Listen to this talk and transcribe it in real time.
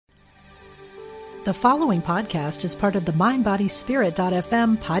The following podcast is part of the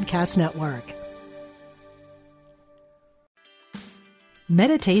MindBodySpirit.fm podcast network.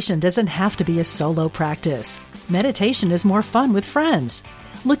 Meditation doesn't have to be a solo practice. Meditation is more fun with friends.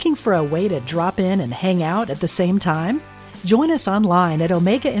 Looking for a way to drop in and hang out at the same time? Join us online at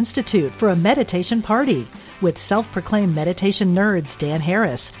Omega Institute for a meditation party with self-proclaimed meditation nerds Dan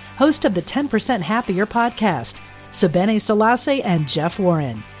Harris, host of the 10% Happier podcast, Sabene Selassie, and Jeff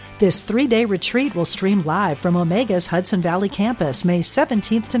Warren. This 3-day retreat will stream live from Omega's Hudson Valley campus May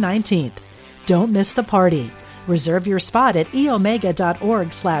 17th to 19th. Don't miss the party. Reserve your spot at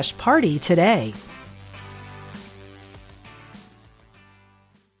eomega.org/party today.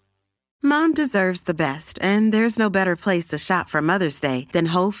 Mom deserves the best, and there's no better place to shop for Mother's Day than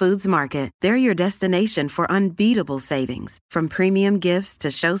Whole Foods Market. They're your destination for unbeatable savings, from premium gifts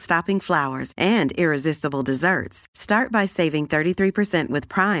to show-stopping flowers and irresistible desserts. Start by saving 33% with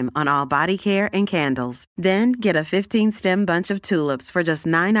Prime on all body care and candles. Then get a 15-stem bunch of tulips for just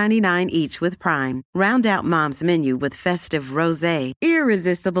 $9.99 each with Prime. Round out Mom's menu with festive rosé,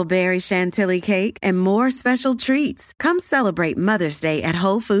 irresistible berry chantilly cake, and more special treats. Come celebrate Mother's Day at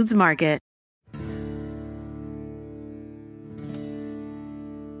Whole Foods Market.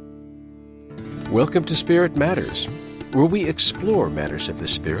 Welcome to Spirit Matters, where we explore matters of the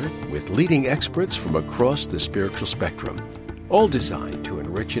spirit with leading experts from across the spiritual spectrum, all designed to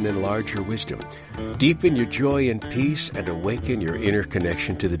enrich and enlarge your wisdom, deepen your joy and peace, and awaken your inner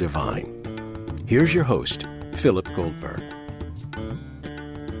connection to the divine. Here's your host, Philip Goldberg.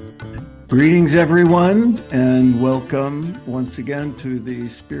 Greetings, everyone, and welcome once again to the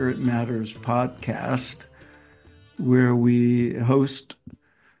Spirit Matters podcast, where we host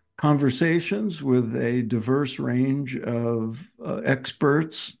conversations with a diverse range of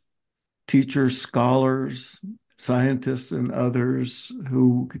experts, teachers, scholars, scientists, and others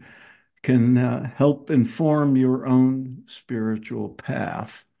who can help inform your own spiritual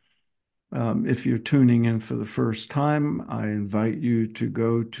path. If you're tuning in for the first time, I invite you to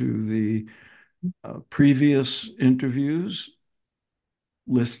go to the previous interviews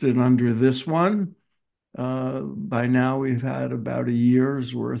listed under this one. By now, we've had about a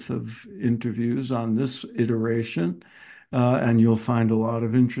year's worth of interviews on this iteration, and you'll find a lot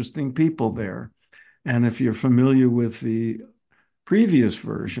of interesting people there. And if you're familiar with the previous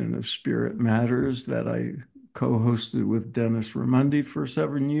version of Spirit Matters that I co-hosted with Dennis Ramundi for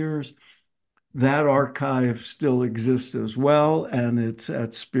 7 years, that archive still exists as well, and it's at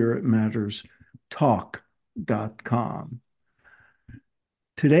spiritmatterstalk.com.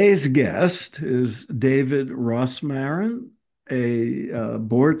 Today's guest is David Rosmarin, a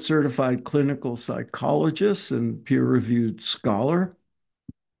board-certified clinical psychologist and peer-reviewed scholar,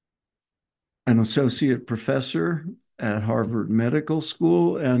 an associate professor at Harvard Medical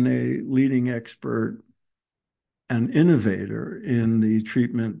School, and a leading expert and innovator in the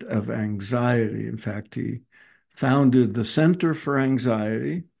treatment of anxiety. In fact, he founded the Center for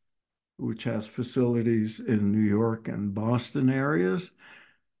Anxiety, which has facilities in New York and Boston areas.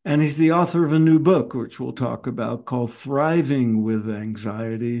 And he's the author of a new book, which we'll talk about, called Thriving with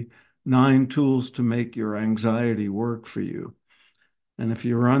Anxiety: 9 Tools to Make Your Anxiety Work for You. And if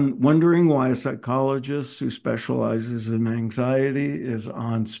you're wondering why a psychologist who specializes in anxiety is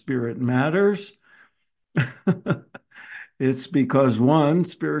on Spirit Matters, it's because, one,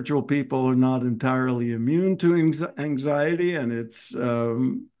 spiritual people are not entirely immune to anxiety, and it's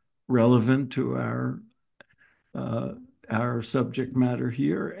relevant to our subject matter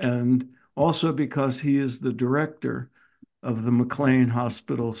here, and also because he is the director of the McLean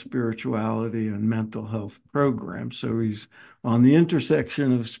Hospital Spirituality and Mental Health Program. So he's on the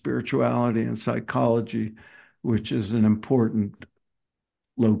intersection of spirituality and psychology, which is an important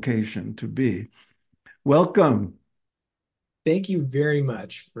location to be. Welcome. Thank you very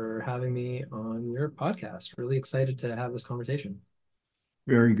much for having me on your podcast. Really excited to have this conversation.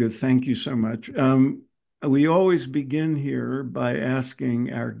 Very good. Thank you so much. We always begin here by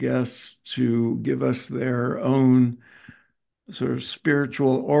asking our guests to give us their own sort of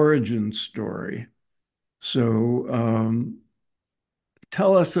spiritual origin story. So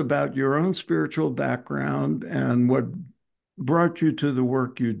tell us about your own spiritual background and what brought you to the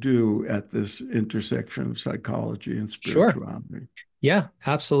work you do at this intersection of psychology and spirituality. Sure. Yeah,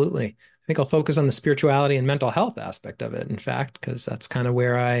 absolutely. I think I'll focus on the spirituality and mental health aspect of it, in fact, because that's kind of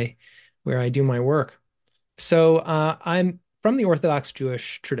where I do my work. So I'm from the Orthodox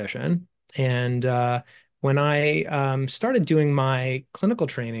Jewish tradition, and when I started doing my clinical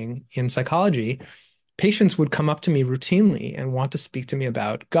training in psychology, patients would come up to me routinely and want to speak to me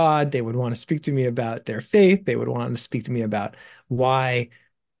about God. They would want to speak to me about their faith. They would want to speak to me about why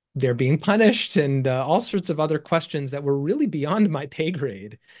they're being punished and all sorts of other questions that were really beyond my pay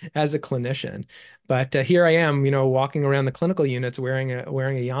grade as a clinician. But here I am, walking around the clinical units wearing a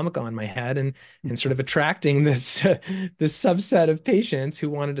yarmulke on my head and sort of attracting this this subset of patients who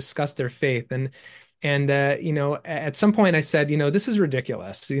want to discuss their faith. And at some point I said, this is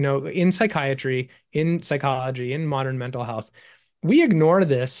ridiculous. In psychiatry, in psychology, in modern mental health, we ignore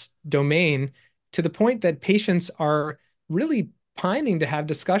this domain to the point that patients are really pining to have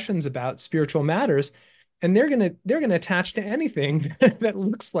discussions about spiritual matters, and they're gonna attach to anything that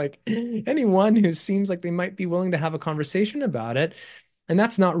looks like anyone who seems like they might be willing to have a conversation about it. And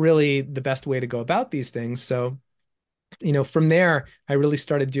that's not really the best way to go about these things. So from there, I really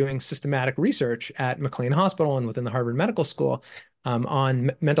started doing systematic research at McLean Hospital and within the Harvard Medical School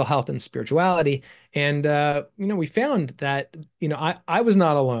on mental health and spirituality. And, we found that, I was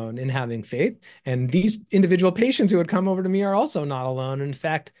not alone in having faith. And these individual patients who had come over to me are also not alone. In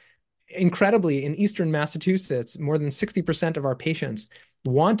fact, incredibly, in Eastern Massachusetts, more than 60% of our patients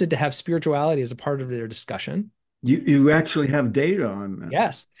wanted to have spirituality as a part of their discussion. You actually have data on that.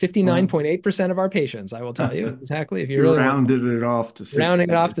 Yes, 59.8% of our patients, I will tell you exactly. If you really rounded it off to 60. Rounding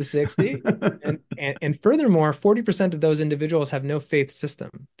it off to 60. And furthermore, 40% of those individuals have no faith system.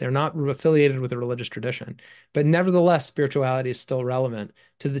 They're not affiliated with a religious tradition. But nevertheless, spirituality is still relevant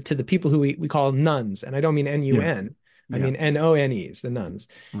to the people who we call nuns. And I don't mean N-U-N. I mean N-O-N-Es, the nuns.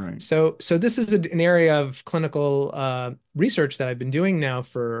 Right. So this is an area of clinical research that I've been doing now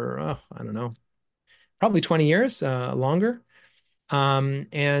for, I don't know, probably 20 years, longer. And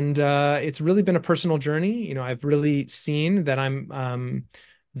it's really been a personal journey. I've really seen that I'm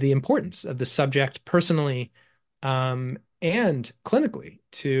the importance of the subject personally and clinically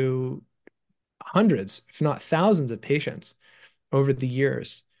to hundreds, if not thousands of patients over the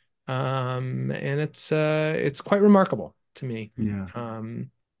years. And it's quite remarkable to me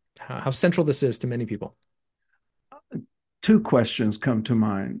how central this is to many people. Two questions come to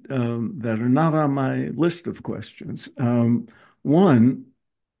mind that are not on my list of questions. One,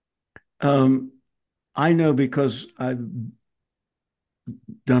 I know because I've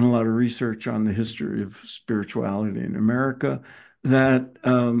done a lot of research on the history of spirituality in America that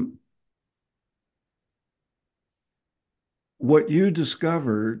what you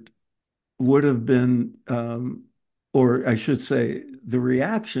discovered would have been, or I should say, the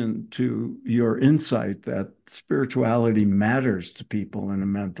reaction to your insight that spirituality matters to people in a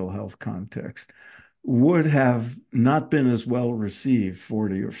mental health context would have not been as well received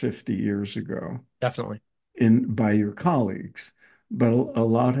 40 or 50 years ago. Definitely. By your colleagues. But a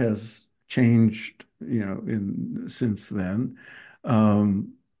lot has changed, since then. But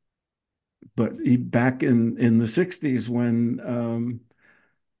back in the 60s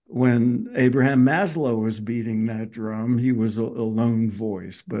when Abraham Maslow was beating that drum, he was a lone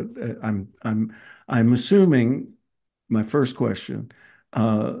voice. But I'm assuming, my first question,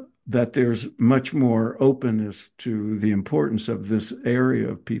 that there's much more openness to the importance of this area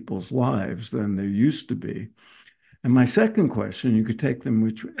of people's lives than there used to be. And my second question, you could take them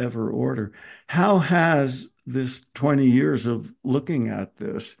whichever order, how has this 20 years of looking at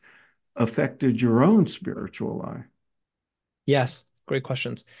this affected your own spiritual life? Yes, great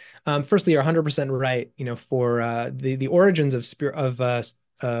questions. Firstly, you're 100% right. For the origins of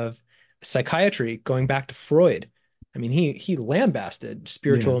psychiatry, going back to Freud. I mean, he lambasted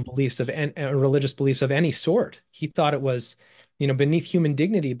spiritual beliefs and religious beliefs of any sort. He thought it was, beneath human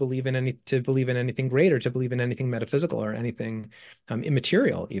dignity, to believe in anything greater, to believe in anything metaphysical or anything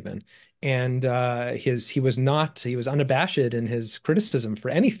immaterial, even. And he was unabashed in his criticism for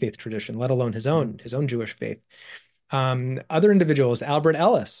any faith tradition, let alone his own Jewish faith. Other individuals, Albert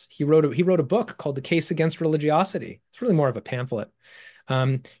Ellis, he wrote a book called The Case Against Religiosity. It's really more of a pamphlet.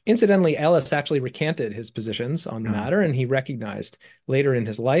 Incidentally, Ellis actually recanted his positions on the matter, and he recognized later in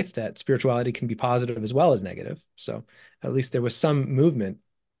his life that spirituality can be positive as well as negative. So at least there was some movement.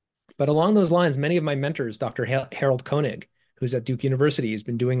 But along those lines, many of my mentors, Dr. Harold Koenig, who's at Duke University, has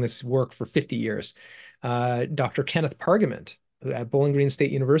been doing this work for 50 years. Dr. Kenneth Pargament at Bowling Green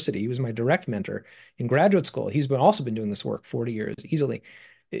State University, he was my direct mentor in graduate school. He's also been doing this work 40 years easily.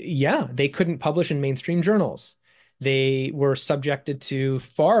 Yeah, they couldn't publish in mainstream journals. They were subjected to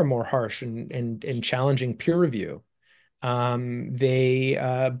far more harsh and challenging peer review.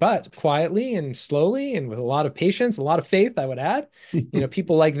 But quietly and slowly and with a lot of patience, a lot of faith, I would add,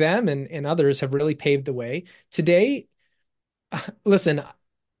 people like them and others have really paved the way. Today, listen,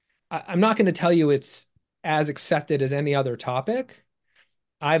 I'm not going to tell you it's as accepted as any other topic.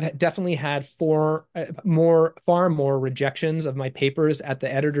 I've definitely had far more rejections of my papers at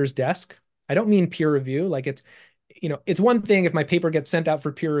the editor's desk. I don't mean peer review, like it's it's one thing if my paper gets sent out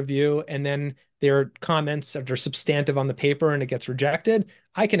for peer review and then there are comments that are substantive on the paper and it gets rejected.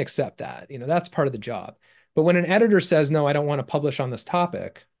 I can accept that. That's part of the job. But when an editor says, no, I don't want to publish on this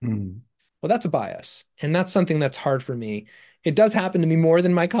topic, Mm. well, that's a bias. And that's something that's hard for me. It does happen to me more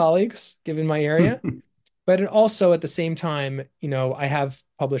than my colleagues, given my area. But it also, at the same time, I have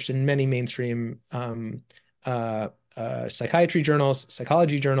published in many mainstream psychiatry journals,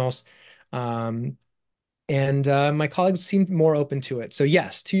 psychology journals, um, and my colleagues seemed more open to it. So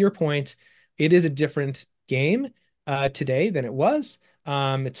yes, to your point, it is a different game today than it was.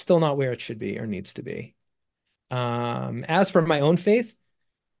 It's still not where it should be or needs to be. As for my own faith,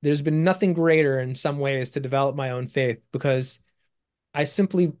 there's been nothing greater in some ways to develop my own faith because I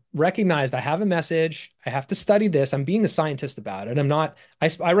simply recognized I have a message. I have to study this. I'm being a scientist about it.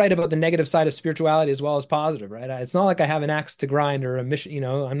 I write about the negative side of spirituality as well as positive, right? It's not like I have an axe to grind or a mission,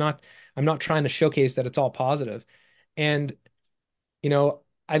 I'm not trying to showcase that it's all positive. And,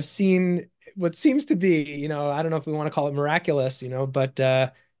 I've seen what seems to be, I don't know if we want to call it miraculous,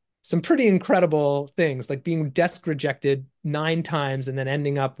 but some pretty incredible things like being desk rejected 9 times and then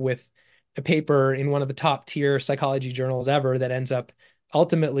ending up with a paper in one of the top tier psychology journals ever that ends up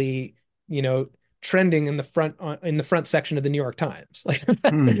ultimately, trending in the front section of the New York Times. Like,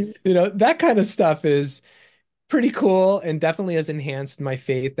 Mm. that kind of stuff is pretty cool and definitely has enhanced my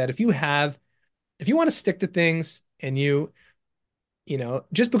faith that if you want to stick to things and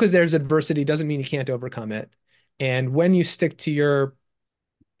just because there's adversity doesn't mean you can't overcome it. And when you stick to your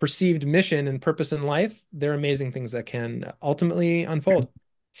perceived mission and purpose in life, there are amazing things that can ultimately unfold.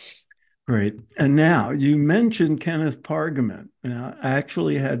 Great. And now you mentioned Kenneth Pargament. Now, I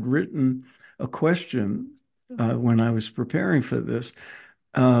actually had written a question when I was preparing for this.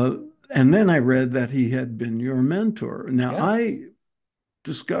 Uh, and then I read that he had been your mentor. Now, Yeah. I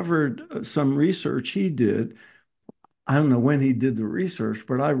discovered some research he did. I don't know when he did the research,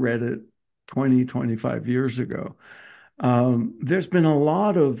 but I read it 20, 25 years ago. There's been a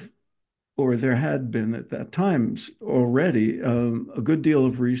lot of, or there had been at that times already, a good deal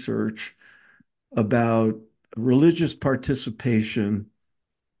of research about religious participation,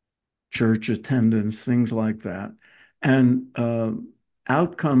 church attendance, things like that, and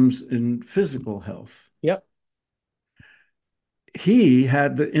outcomes in physical health. Yep. He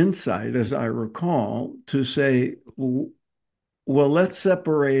had the insight, as I recall, to say, well, let's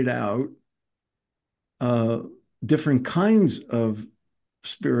separate out uh, different kinds of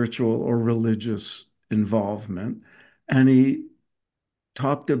spiritual or religious involvement. And he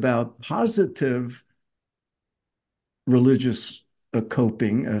talked about positive religious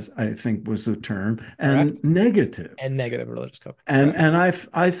coping, as I think was the term, Correct. and negative. And negative religious coping. And Correct.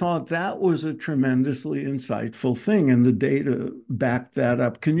 and I thought that was a tremendously insightful thing, and the data backed that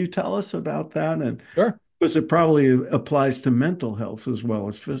up. Can you tell us about that? And Sure. because it probably applies to mental health as well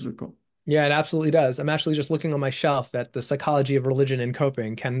as physical. Yeah, it absolutely does. I'm actually just looking on my shelf at The Psychology of Religion and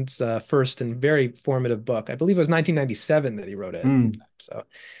Coping, Ken's first and very formative book. I believe it was 1997 that he wrote it. Mm. So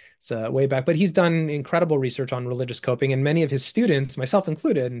it's way back. But he's done incredible research on religious coping, and many of his students, myself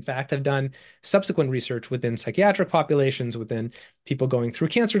included, in fact, have done subsequent research within psychiatric populations, within people going through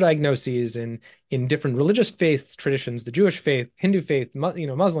cancer diagnoses, and in different religious faiths, traditions, the Jewish faith, Hindu faith,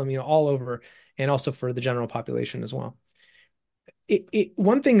 Muslim, all over, and also for the general population as well.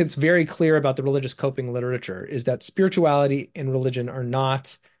 One thing that's very clear about the religious coping literature is that spirituality and religion are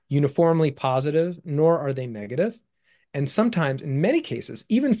not uniformly positive, nor are they negative. And sometimes, in many cases,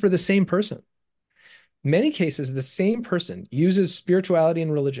 even for the same person, many cases, the same person uses spirituality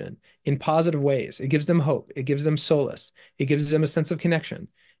and religion in positive ways. It gives them hope. It gives them solace. It gives them a sense of connection.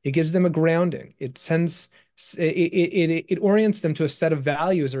 It gives them a grounding. It orients them to a set of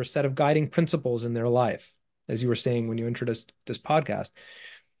values or a set of guiding principles in their life, as you were saying when you introduced this podcast.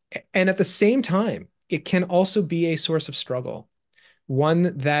 And at the same time, it can also be a source of struggle,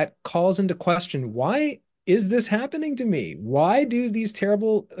 one that calls into question, why is this happening to me? Why do these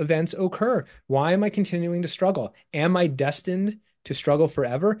terrible events occur? Why am I continuing to struggle? Am I destined to struggle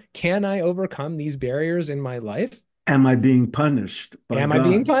forever? Can I overcome these barriers in my life? Am I being punished by Am I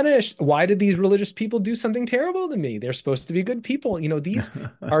being God? punished? Why did these religious people do something terrible to me? They're supposed to be good people. These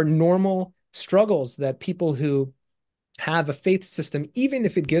are normal struggles that people who have a faith system, even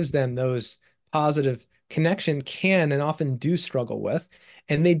if it gives them those positive connection, can and often do struggle with.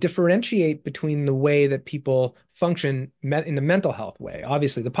 And they differentiate between the way that people function in a mental health way.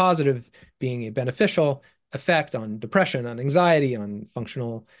 Obviously, the positive being a beneficial effect on depression, on anxiety, on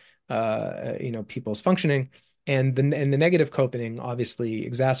functional, people's functioning, and the negative coping, obviously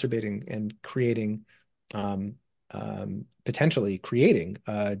exacerbating and creating, potentially creating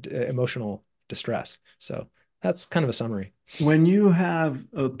emotional distress. So That's kind of a summary. When you have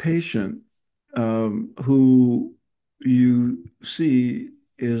a patient who you see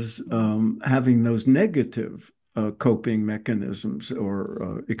is having those negative coping mechanisms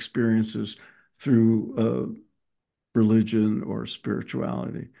or experiences through religion or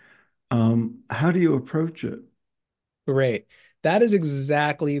spirituality, how do you approach it? Great. That is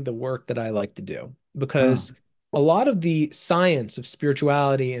exactly the work that I like to do Ah, because a lot of the science of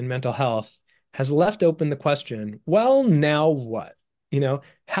spirituality and mental health has left open the question, well, now what?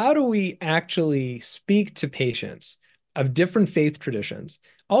 How do we actually speak to patients of different faith traditions?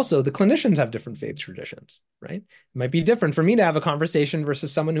 Also, the clinicians have different faith traditions, right? It might be different for me to have a conversation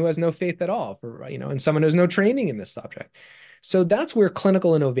versus someone who has no faith at all, and someone who has no training in this subject. So that's where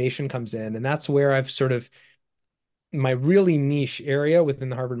clinical innovation comes in, and that's where I've sort of my really niche area within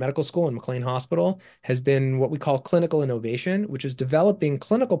the Harvard Medical School and McLean Hospital has been what we call clinical innovation, which is developing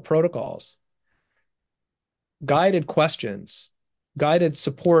clinical protocols, guided questions, guided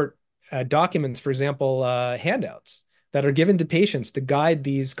support documents, for example, handouts that are given to patients to guide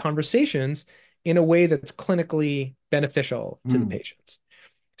these conversations in a way that's clinically beneficial to the mm, patients.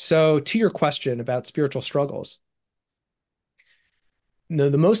 So, to your question about spiritual struggles,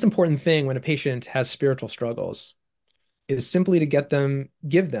 the most important thing when a patient has spiritual struggles is simply to give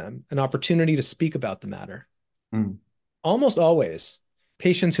them an opportunity to speak about the matter. mm. Almost always,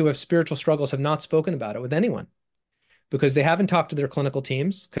 patients who have spiritual struggles have not spoken about it with anyone because they haven't talked to their clinical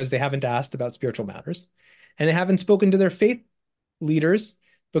teams because they haven't asked about spiritual matters, and they haven't spoken to their faith leaders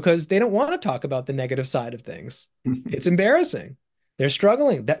because they don't want to talk about the negative side of things. It's embarrassing. They're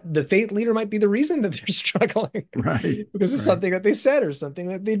struggling. That the faith leader might be the reason that they're struggling Right, because it's right. something that they said or something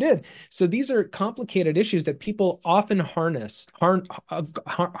that they did. So these are complicated issues that people often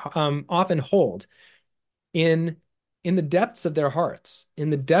often hold in in the depths of their hearts, in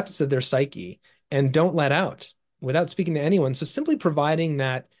the depths of their psyche, and don't let out without speaking to anyone. So simply providing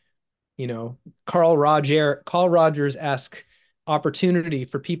that, Carl Rogers-esque opportunity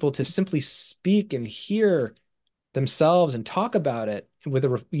for people to simply speak and hear themselves and talk about it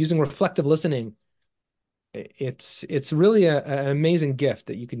using reflective listening. It's really an amazing gift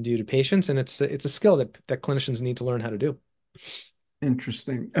that you can do to patients, and it's a skill that clinicians need to learn how to do.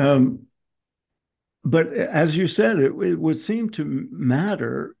 Interesting. But as you said, it would seem to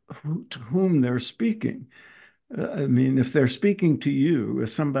matter to whom they're speaking. I mean, if they're speaking to you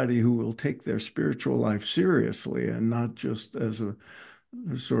as somebody who will take their spiritual life seriously and not just as a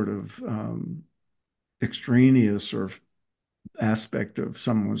sort of extraneous or aspect of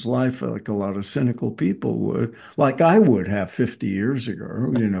someone's life, like a lot of cynical people would, like I would have 50 years ago,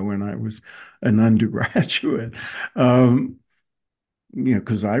 when I was an undergraduate. Um,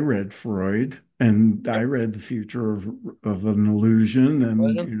 because I read Freud and I Yep. read The Future of an Illusion and,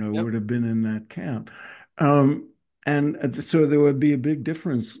 Yep. would have been in that camp. Um, and so there would be a big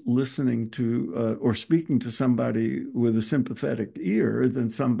difference listening to or speaking to somebody with a sympathetic ear than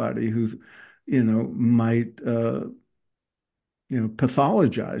somebody who, might,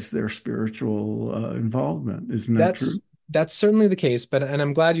 pathologize their spiritual involvement. Isn't that true? That's certainly the case, and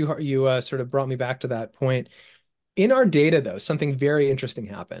I'm glad you sort of brought me back to that point. In our data, though, something very interesting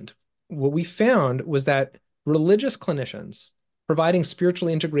happened. What we found was that religious clinicians providing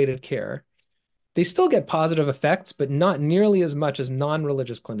spiritually integrated care, they still get positive effects, but not nearly as much as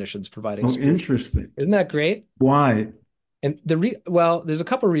non-religious clinicians providing Oh, spiritual. interesting. Isn't that great? Why? And there's a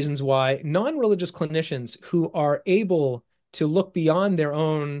couple of reasons why non-religious clinicians who are able to look beyond their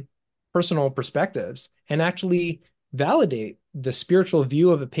own personal perspectives and actually validate the spiritual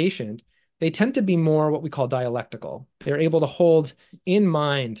view of a patient, they tend to be more what we call dialectical. They're able to hold in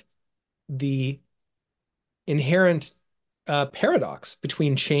mind the inherent paradox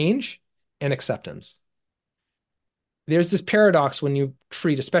between change and acceptance. There's this paradox when you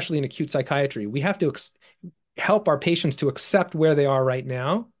treat, especially in acute psychiatry, we have to help our patients to accept where they are right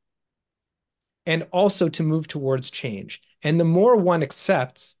now and also to move towards change. And the more one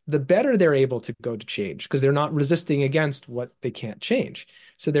accepts, the better they're able to go to change because they're not resisting against what they can't change.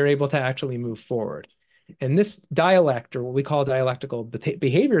 So they're able to actually move forward. And this dialect, or what we call dialectical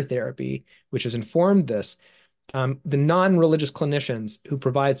behavior therapy, which has informed this, the non-religious clinicians who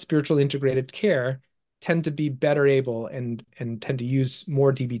provide spiritually integrated care tend to be better able and tend to use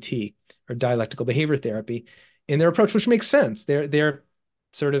more DBT or dialectical behavior therapy in their approach, which makes sense. They're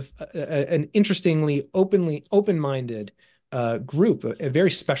sort of an interestingly open-minded group, a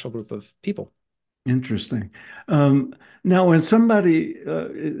very special group of people. Interesting. Um, Now, when somebody,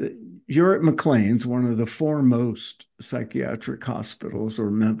 you're at McLean's, one of the foremost psychiatric hospitals or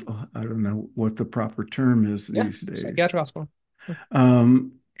mental, I don't know what the proper term is Yeah, these days. psychiatric hospital.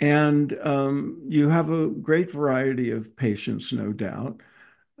 Um, And you have a great variety of patients, no doubt.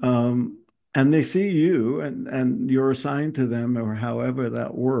 Um, and they see you and you're assigned to them or however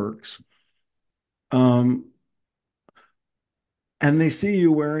that works. Um, and they see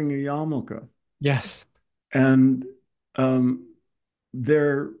you wearing a yarmulke Yes. and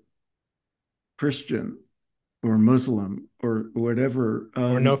they're Christian or Muslim or whatever.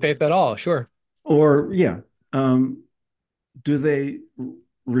 Or no faith at all. Sure. Or, yeah, um, do they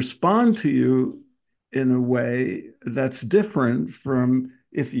respond to you in a way that's different from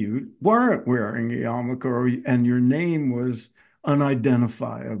if you weren't wearing a yarmulke and your name was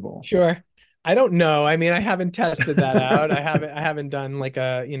unidentifiable? Sure. I don't know. I mean, I haven't tested that out. I haven't done like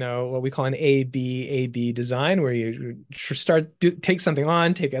a, what we call an A B design where you take something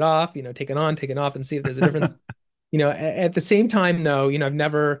on, take it off, take it on, take it off and see if there's a difference. At the same time though, I've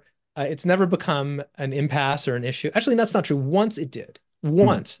never it's never become an impasse or an issue. Actually, that's not true. Once it did. Hmm.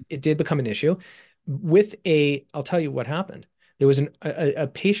 Once it did become an issue I'll tell you what happened. There was a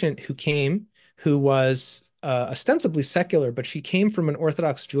patient who came who was ostensibly secular, but she came from an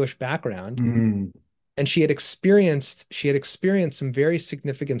Orthodox Jewish background, Mm. and she had experienced some very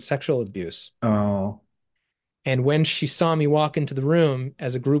significant sexual abuse. Oh. And when she saw me walk into the room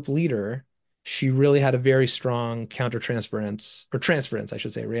as a group leader, she really had a very strong countertransference or transference, I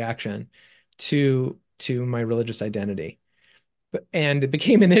should say, reaction to my religious identity. And it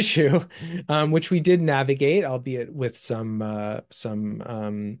became an issue, which we did navigate, albeit with some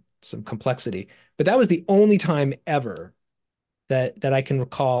complexity. But that was the only time ever that I can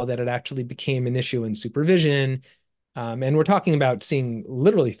recall that it actually became an issue in supervision. And we're talking about seeing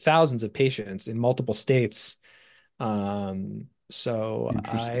literally thousands of patients in multiple states. So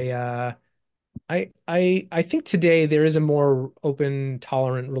Interesting. I think today there is a more open,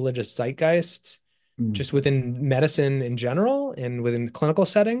 tolerant religious zeitgeist Mm. just within medicine in general and within clinical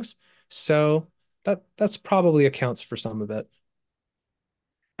settings. So that's probably accounts for some of it.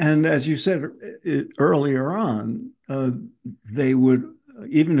 And as you said earlier on, they would,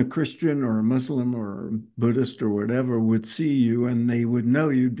 even a Christian or a Muslim or a Buddhist or whatever, would see you and they would know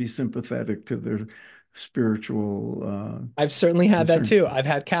you'd be sympathetic to their spiritual I've certainly had that concerns. too. I've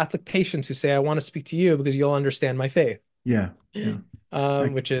had Catholic patients who say, I want to speak to you because you'll understand my faith, Yeah, yeah, I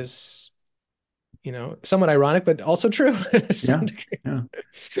which guess. is, somewhat ironic, but also true to some Yeah, degree. yeah.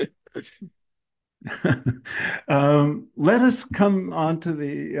 Let us come on to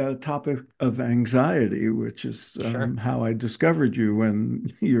the topic of anxiety, which is Sure. how I discovered you when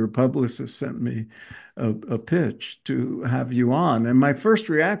your publicist sent me a pitch to have you on. And my first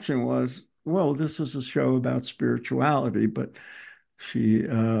reaction was, well, this is a show about spirituality, but she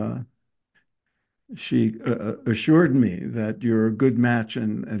she assured me that you're a good match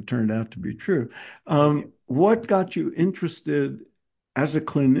and it turned out to be true. Thank you. What got you interested as a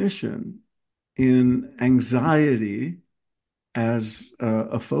clinician in anxiety as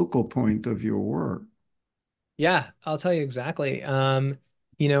a focal point of your work? Yeah, I'll tell you exactly.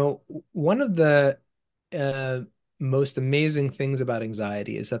 You know, one of the uh, most amazing things about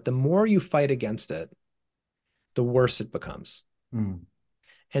anxiety is that the more you fight against it, the worse it becomes. Mm.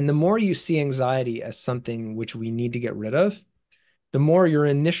 And the more you see anxiety as something which we need to get rid of, the more your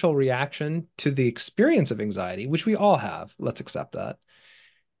initial reaction to the experience of anxiety, which we all have, let's accept that,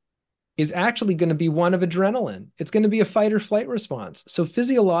 is actually going to be one of adrenaline. It's going to be a fight or flight response. So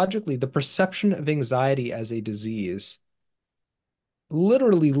physiologically, the perception of anxiety as a disease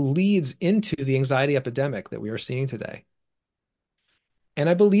literally leads into the anxiety epidemic that we are seeing today. And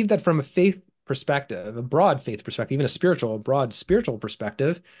I believe that from a faith perspective, a broad faith perspective, even a broad spiritual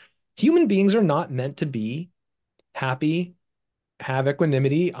perspective, human beings are not meant to be happy, have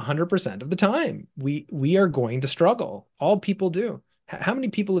equanimity 100% of the time. We are going to struggle. All people do. How many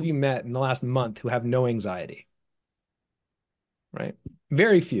people have you met in the last month who have no anxiety? Right?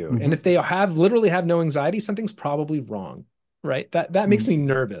 Very few. And if Mhm. they literally have no anxiety, something's probably wrong. Right? That makes Mm. me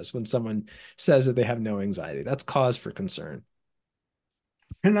nervous when someone says that they have no anxiety. That's cause for concern.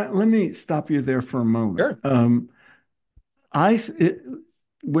 Let me stop you there for a moment. Sure. I it,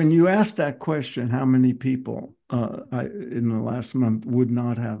 when you asked that question, how many people in the last month would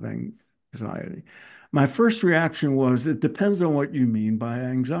not have anxiety? My first reaction was it depends on what you mean by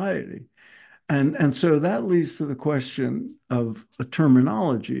anxiety. And so that leads to the question of a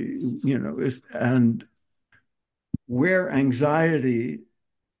terminology, is and where anxiety,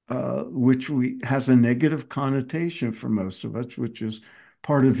 which we has a negative connotation for most of us, which is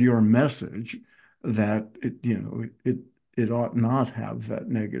part of your message that it ought not have that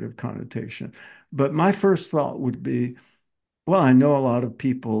negative connotation. But my first thought would be, well, I know a lot of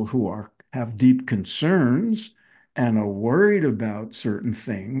people who have deep concerns and are worried about certain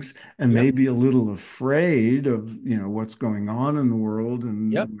things and Yep. maybe a little afraid of, what's going on in the world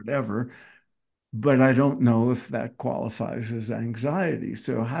and Yep. whatever, but I don't know if that qualifies as anxiety.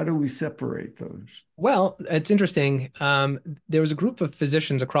 So how do we separate those? Well, it's interesting. There was a group of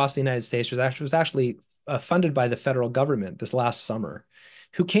physicians across the United States, was actually funded by the federal government this last summer,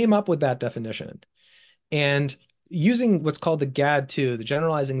 who came up with that definition. And using what's called the GAD-2, the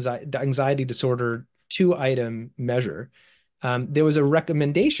Generalized Anxiety Disorder two-item measure, there was a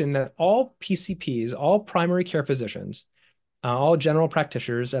recommendation that all PCPs, all primary care physicians, all general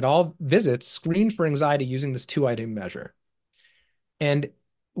practitioners at all visits screen for anxiety using this two-item measure. And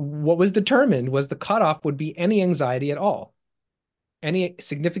what was determined was the cutoff would be any anxiety at all, any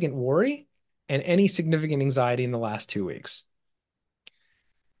significant worry, and any significant anxiety in the last 2 weeks.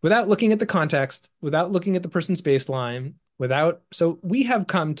 Without looking at the context, without looking at the person's baseline, so we have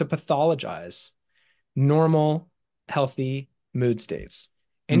come to pathologize normal, healthy mood states.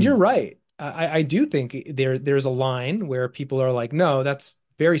 And you're Mm. right. I do think there's a line where people are like, no, that's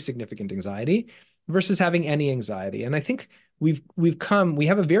very significant anxiety versus having any anxiety. And I think we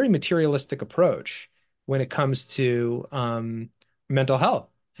have a very materialistic approach when it comes to mental health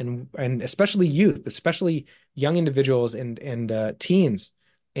and especially youth, especially young individuals and teens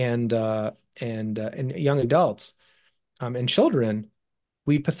and young adults and children.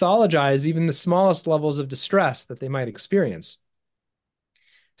 We pathologize even the smallest levels of distress that they might experience.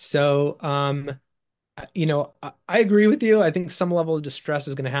 So, I agree with you. I think some level of distress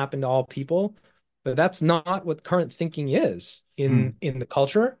is going to happen to all people, but that's not what current thinking is Mm. in the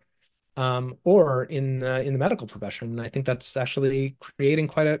culture, or in the medical profession. And I think that's actually creating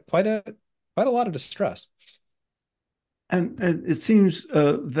quite a lot of distress. And it seems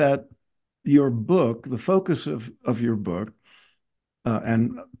that your book, the focus of your book,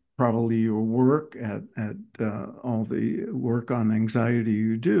 and probably your work at all the work on anxiety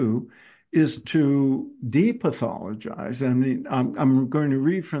you do, is to depathologize. I mean, I'm going to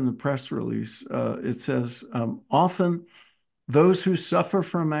read from the press release. It says, often those who suffer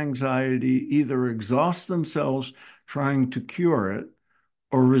from anxiety either exhaust themselves trying to cure it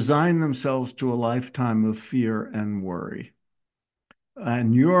or resign themselves to a lifetime of fear and worry.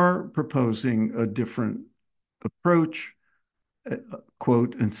 And you're proposing a different approach.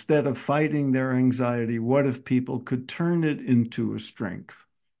 Quote, instead of fighting their anxiety, what if people could turn it into a strength?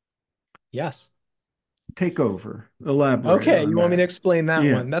 Yes. Take over, elaborate Okay, on you want me to that. explain that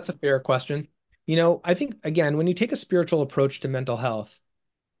Yeah. one? That's a fair question. I think again, when you take a spiritual approach to mental health,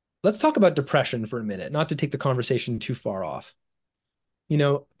 let's talk about depression for a minute, not to take the conversation too far off.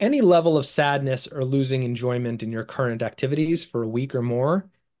 Any level of sadness or losing enjoyment in your current activities for a week or more,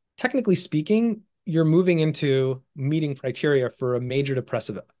 technically speaking, you're moving into meeting criteria for a major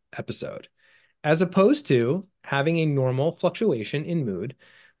depressive episode, as opposed to having a normal fluctuation in mood,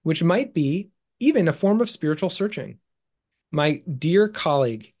 which might be even a form of spiritual searching. My dear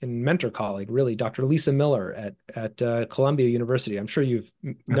colleague and mentor colleague, really, Dr. Lisa Miller at Columbia University. I'm sure you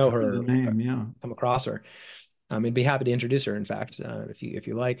I've know heard the her, name. Yeah. come across her. I'd be happy to introduce her, in fact, if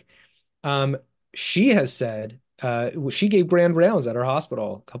you like. Um, she has said she gave grand rounds at her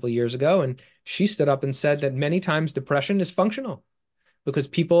hospital a couple of years ago, and she stood up and said that many times depression is functional because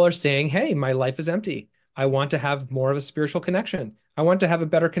people are saying, "Hey, my life is empty. I want to have more of a spiritual connection. I want to have a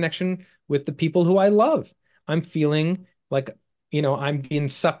better connection with the people who I love. I'm feeling like, I'm being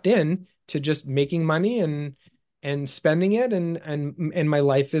sucked in to just making money and spending it, and my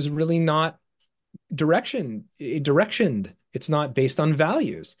life is really not directioned. It's not based on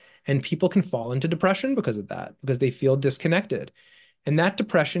values. And people can fall into depression because of that, because they feel disconnected. And that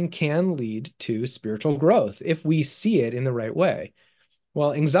depression can lead to spiritual growth if we see it in the right way.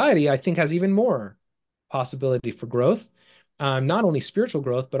 Well, anxiety, I think, has even more possibility for growth. Not only spiritual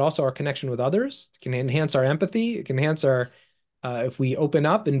growth, but also our connection with others. It can enhance our empathy. It can enhance if we open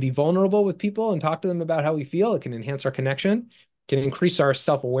up and be vulnerable with people and talk to them about how we feel, it can enhance our connection, it can increase our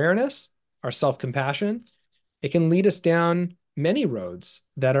self-awareness, our self-compassion. It can lead us down many roads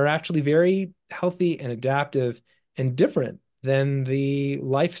that are actually very healthy and adaptive and different than the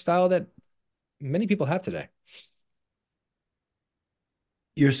lifestyle that many people have today.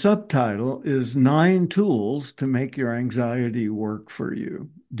 Your subtitle is Nine Tools to Make Your Anxiety Work for You.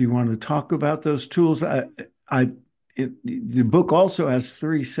 Do you want to talk about those tools? The book also has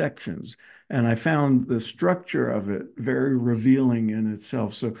 3 sections, and I found the structure of it very revealing in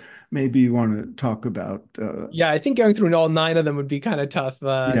itself. So maybe you want to talk about, Yeah, I think going through all 9 of them would be kind of tough,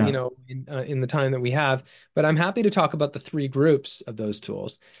 yeah. in the time that we have. But I'm happy to talk about the 3 groups of those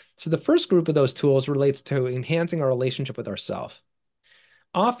tools. So the first group of those tools relates to enhancing our relationship with ourselves.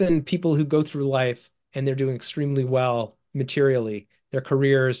 Often people who go through life and they're doing extremely well materially. Their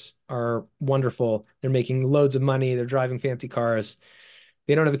careers are wonderful. They're making loads of money. They're driving fancy cars.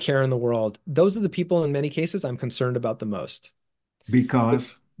 They don't have a care in the world. Those are the people, in many cases, I'm concerned about the most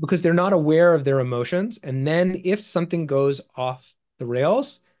Because, because they're not aware of their emotions. And then if something goes off the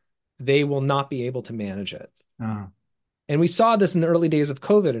rails, they will not be able to manage it. uh, And we saw this in the early days of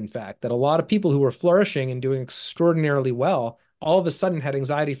COVID, in fact, that a lot of people who were flourishing and doing extraordinarily well all of a sudden had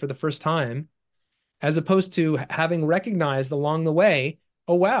anxiety for the first time, as opposed to having recognized along the way,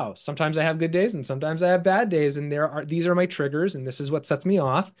 oh wow, sometimes I have good days and sometimes I have bad days, and these are my triggers, and this is what sets me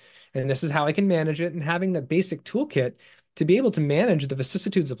off, and this is how I can manage it, and having that basic toolkit to be able to manage the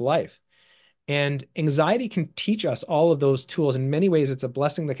vicissitudes of life. And anxiety can teach us all of those tools. In many ways, it's a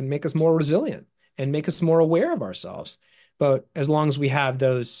blessing that can make us more resilient and make us more aware of ourselves. But as long as we have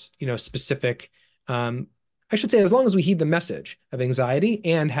those, specific, I should say, as long as we heed the message of anxiety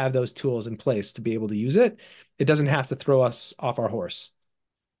and have those tools in place to be able to use it, it doesn't have to throw us off our horse.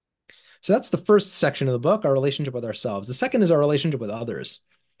 So that's the first section of the book, our relationship with ourselves. The second is our relationship with others.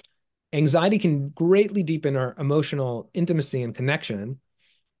 Anxiety can greatly deepen our emotional intimacy and connection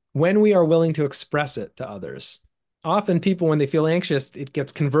when we are willing to express it to others. Often people, when they feel anxious, it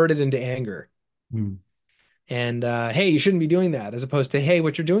gets converted into anger. mm, And hey, you shouldn't be doing that, as opposed to, hey,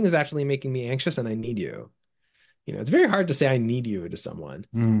 what you're doing is actually making me anxious and I need you. It's very hard to say I need you to someone,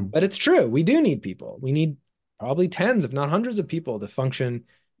 mm, but it's true. We do need people. We need probably tens, if not hundreds of people to function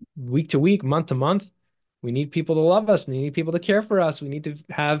week to week, month to month. We need people to love us. We need people to care for us. We need to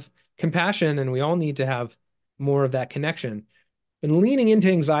have compassion, and we all need to have more of that connection. And leaning into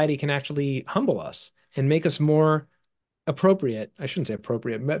anxiety can actually humble us and make us more appropriate. I shouldn't say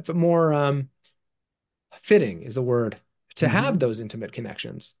appropriate, but more fitting is the word to have mhm. those intimate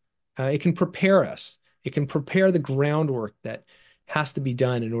connections. It can prepare us. It can prepare the groundwork that has to be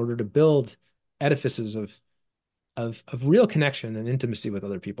done in order to build edifices of real connection and intimacy with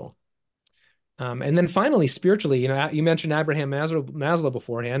other people. And then finally, spiritually, you mentioned Abraham Maslow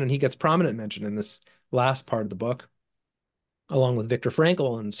beforehand, and he gets prominent mention in this last part of the book, along with Viktor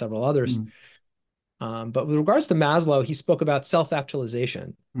Frankl and several others. Mm, But with regards to Maslow, he spoke about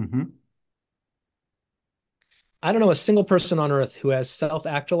self-actualization. mhm, I don't know a single person on earth who has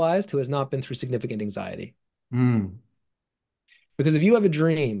self-actualized who has not been through significant anxiety. mm, Because if you have a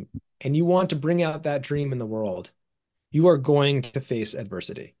dream and you want to bring out that dream in the world, you are going to face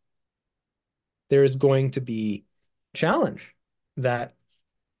adversity. There is going to be challenge that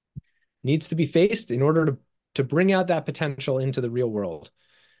needs to be faced in order to bring out that potential into the real world.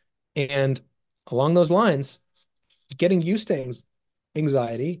 And along those lines, getting used to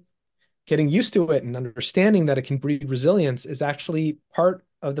anxiety, getting used to it and understanding that it can breed resilience is actually part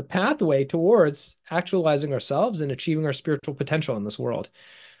of the pathway towards actualizing ourselves and achieving our spiritual potential in this world.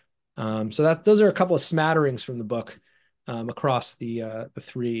 So those are a couple of smatterings from the book across the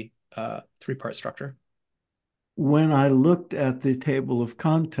three-part structure. When I looked at the table of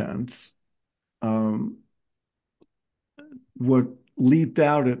contents, um, what leaped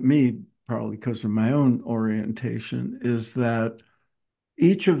out at me, probably because of my own orientation, is that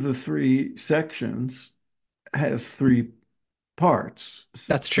each of the three sections has three parts.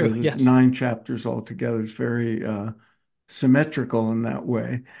 That's So true. there's Yes. 9 chapters altogether. It's very symmetrical in that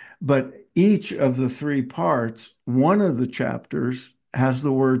way. But each of the three parts, one of the chapters has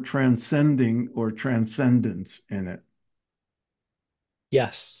the word transcending or transcendence in it.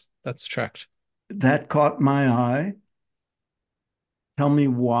 Yes, that's correct. That caught my eye. Tell me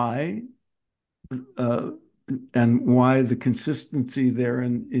why, uh, and why the consistency there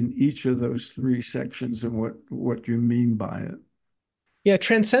in each of those three sections and what you mean by it. Yeah,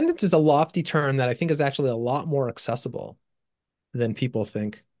 transcendence is a lofty term that I think is actually a lot more accessible than people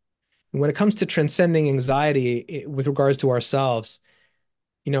think. And when it comes to transcending anxiety with regards to ourselves,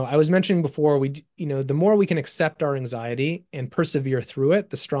 I was mentioning before, the more we can accept our anxiety and persevere through it,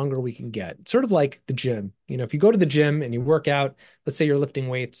 the stronger we can get. It's sort of like the gym. If you go to the gym and you work out, let's say you're lifting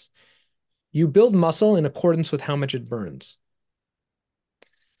weights, you build muscle in accordance with how much it burns.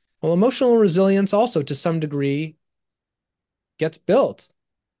 Well, emotional resilience also, to some degree, gets built.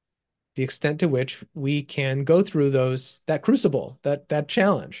 The extent to which we can go through that crucible, that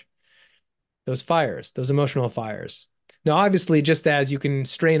challenge, those fires, those emotional fires. Now, obviously, just as you can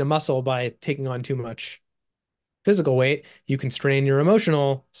strain a muscle by taking on too much physical weight, you can strain your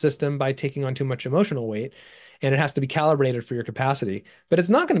emotional system by taking on too much emotional weight, and it has to be calibrated for your capacity. But it's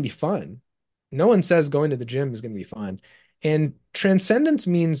not going to be fun. No one says going to the gym is going to be fun. And transcendence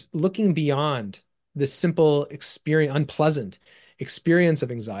means looking beyond this simple experience, unpleasant experience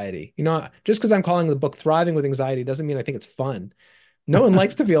of anxiety. Just because I'm calling the book Thriving with Anxiety doesn't mean I think it's fun. No one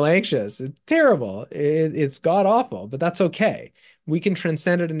likes to feel anxious. It's terrible. It's god awful, but that's okay. We can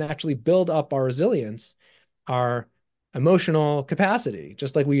transcend it and actually build up our resilience, our emotional capacity,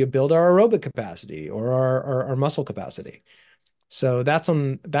 just like we build our aerobic capacity or our muscle capacity. So that's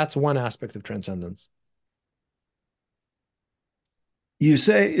one aspect of transcendence.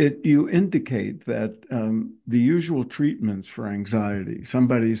 You indicate that the usual treatments for anxiety,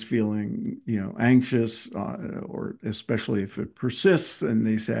 somebody's feeling, anxious, or especially if it persists and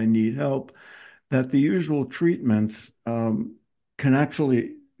they say, I need help, that the usual treatments can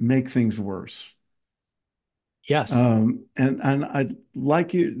actually make things worse. Yes. And I'd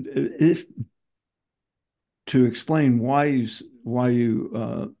like you if to explain why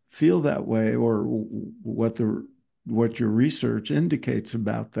you feel that way, or what your research indicates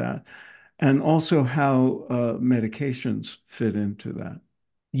about that, and also how medications fit into that.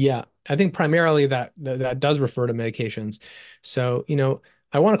 Yeah, I think primarily that does refer to medications. So,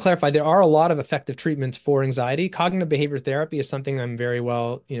 I want to clarify there are a lot of effective treatments for anxiety. Cognitive behavior therapy is something I'm very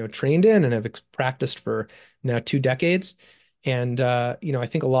well, trained in and have practiced for now 2 decades. And I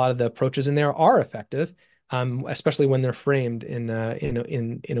think a lot of the approaches in there are effective, especially when they're framed in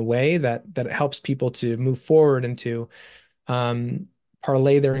a way that helps people to move forward and to um,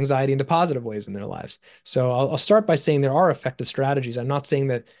 parlay their anxiety into positive ways in their lives. So I'll start by saying there are effective strategies. I'm not saying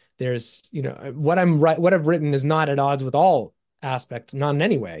that there's, what I've written is not at odds with all aspects, not in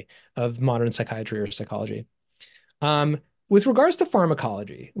any way, of modern psychiatry or psychology. Um, with regards to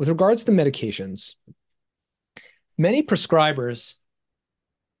pharmacology, with regards to medications, many prescribers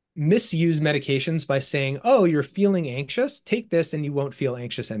misuse medications by saying, oh, you're feeling anxious, take this and you won't feel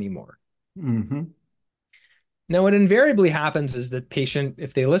anxious anymore. Mm-hmm. Now, what invariably happens is the patient,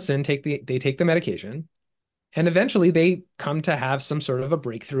 if they listen, they take the medication, and eventually they come to have some sort of a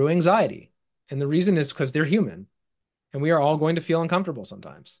breakthrough anxiety. And the reason is because they're human, and we are all going to feel uncomfortable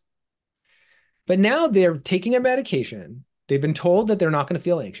sometimes. But now they're taking a medication. They've been told that they're not going to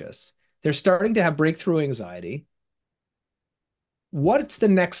feel anxious. They're starting to have breakthrough anxiety. What's the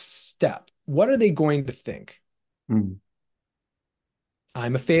next step? What are they going to think? Mm.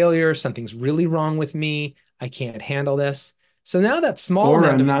 I'm a failure. Something's really wrong with me. I can't handle this. So now that small Or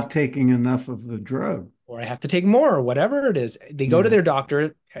amount I'm of not taking enough of the drug. or I have to take more, or whatever it is. They go to Yeah. their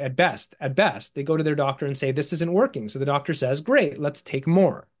doctor at best, they go to their doctor and say, this isn't working. So the doctor says, great, let's take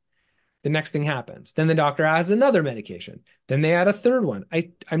more. The next thing happens. Then the doctor adds another medication. Then they add a third one.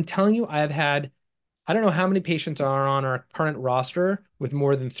 I'm telling you, I don't know how many patients are on our current roster with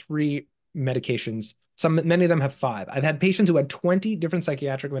more than 3 medications. Many of them have 5. I've had patients who had 20 different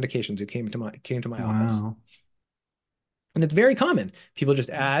psychiatric medications who came to my office. Wow. And it's very common. People just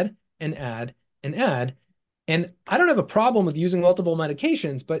add and add and add. And I don't have a problem with using multiple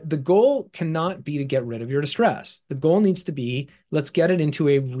medications, but the goal cannot be to get rid of your distress. The goal needs to be, let's get it into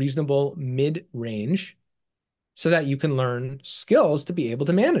a reasonable mid range so that you can learn skills to be able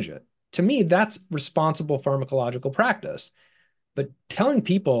to manage it. To me, that's responsible pharmacological practice. But telling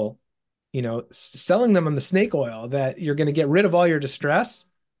people, selling them on the snake oil that you're going to get rid of all your distress,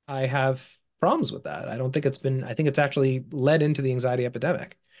 I have problems with that. I think it's actually led into the anxiety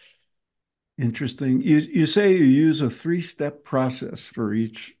epidemic. Interesting. You say you use a three-step process for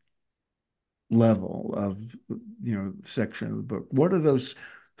each level of, section of the book. What are those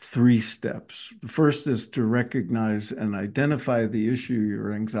 3 steps? The first is to recognize and identify the issue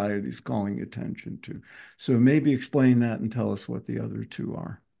your anxiety is calling attention to. So maybe explain that and tell us what the other two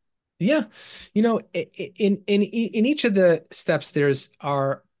are. Yeah. In each of the steps, there's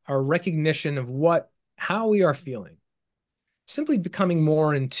our recognition of how we are feeling, simply becoming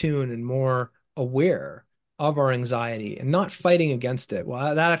more in tune and more aware of our anxiety and not fighting against it.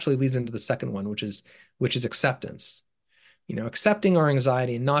 Well, that actually leads into the second one, which is acceptance. Accepting our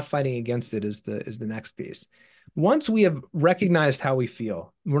anxiety and not fighting against it is the next piece. Once we have recognized how we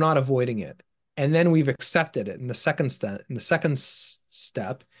feel, we're not avoiding it, and then we've accepted it in the second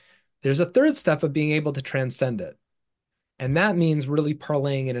step, there's a third step of being able to transcend it. And that means really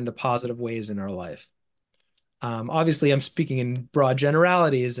parlaying it into positive ways in our life. Obviously, I'm speaking in broad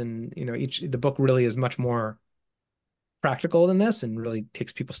generalities, and the book really is much more practical than this, and really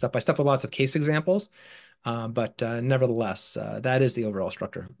takes people step by step with lots of case examples. But nevertheless, that is the overall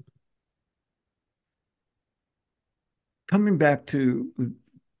structure. Coming back to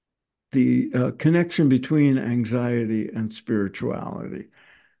the connection between anxiety and spirituality.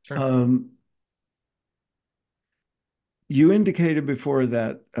 Sure. Um, you indicated before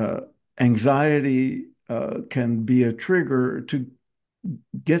that anxiety can be a trigger to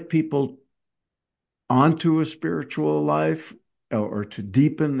get people onto a spiritual life or to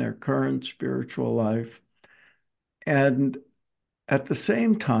deepen their current spiritual life. And at the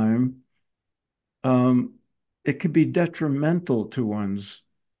same time, um, it can be detrimental to one's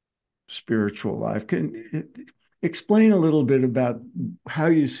spiritual life. Explain a little bit about how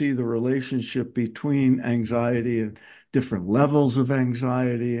you see the relationship between anxiety and different levels of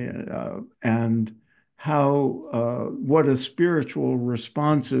anxiety, and how what a spiritual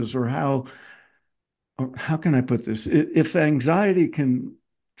response is, or how can I put this? If anxiety can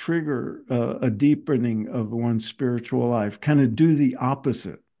trigger a deepening of one's spiritual life, can it do the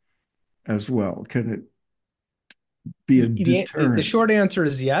opposite as well? Can it be a The deterrent? short answer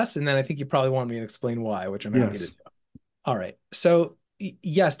is yes, and then I think you probably want me to explain why, which I'm happy to Yes. do. All right. So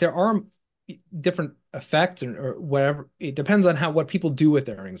yes, there are different effects or whatever. It depends on what people do with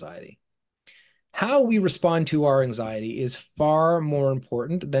their anxiety. How we respond to our anxiety is far more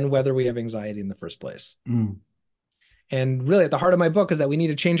important than whether we have anxiety in the first place. Mm. And really, at the heart of my book is that we need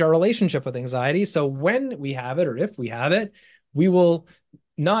to change our relationship with anxiety. So when we have it, or if we have it, we will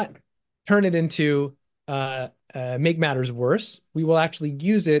not turn it into make matters worse. We will actually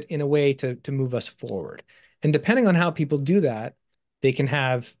use it in a way to move us forward. And depending on how people do that, they can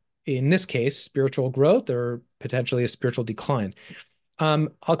have, in this case, spiritual growth or potentially a spiritual decline. I'll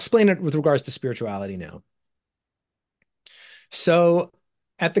explain it with regards to spirituality now. So,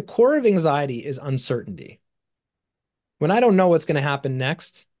 at the core of anxiety is uncertainty. When I don't know what's going to happen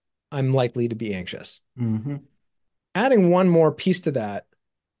next, I'm likely to be anxious. Mm-hmm. Adding one more piece to that,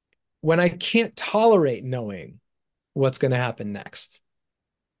 when I can't tolerate knowing what's going to happen next,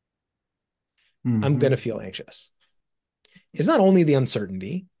 I'm Mm-hmm. going to feel anxious. It's not only the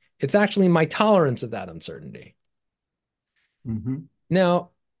uncertainty, it's actually my tolerance of that uncertainty. Mm-hmm. Now,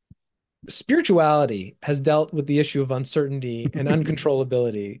 spirituality has dealt with the issue of uncertainty and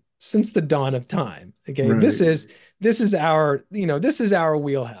uncontrollability since the dawn of time. Okay, Right. this is our, this is our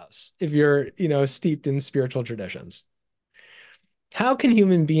wheelhouse if you're, steeped in spiritual traditions. How can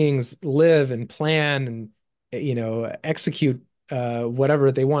human beings live and plan and execute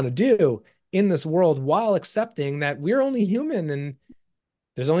whatever they want to do in this world while accepting that we're only human and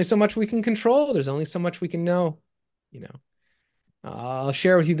there's only so much we can control, there's only so much we can know. you know I'll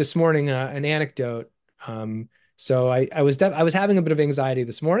share with you this morning an anecdote. So I was having a bit of anxiety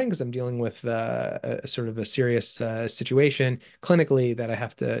this morning because I'm dealing with a sort of a serious situation clinically that I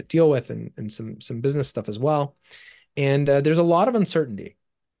have to deal with, and some business stuff as well. And there's a lot of uncertainty,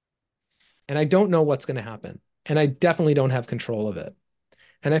 and I don't know what's going to happen, and I definitely don't have control of it.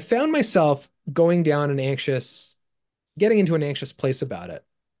 And I found myself getting into an anxious place about it.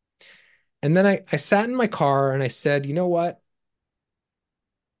 And then I sat in my car and I said, you know what?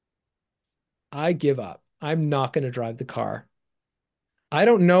 I give up. I'm not going to drive the car. I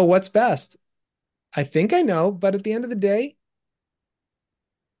don't know what's best. I think I know, but at the end of the day,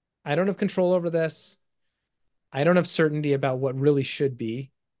 I don't have control over this. I don't have certainty about what really should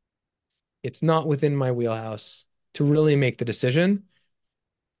be. It's not within my wheelhouse to really make the decision.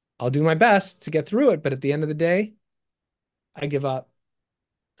 I'll do my best to get through it, but at the end of the day, I give up.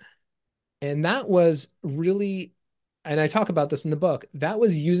 And that was really, and I talk about this in the book, that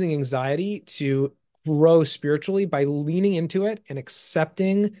was using anxiety to grow spiritually by leaning into it and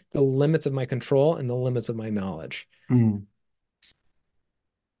accepting the limits of my control and the limits of my knowledge. Mm.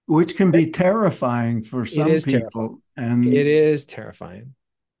 Which can be terrifying for It some is terrifying. people. It And is terrifying.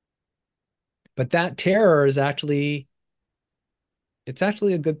 But that terror is actually, it's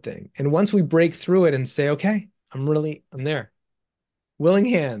actually a good thing. And once we break through it and say, okay, I'm there. Willing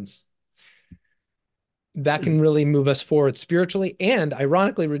hands, that can really move us forward spiritually and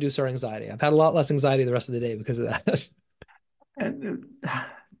ironically reduce our anxiety. I've had a lot less anxiety the rest of the day because of that. and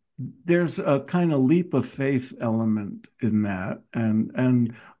there's a kind of leap of faith element in that,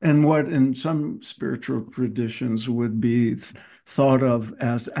 and what in some spiritual traditions would be thought of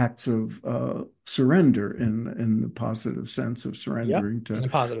as acts of surrender, in the positive sense of Yep. surrendering In to a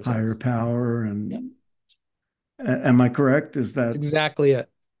positive higher sense. power. Yep. And am I correct? Is That's that exactly it.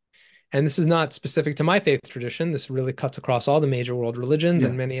 And this is not specific to my faith tradition. This really cuts across all the major world religions yeah,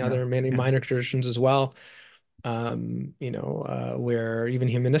 and yeah, many yeah. minor traditions as well. Where even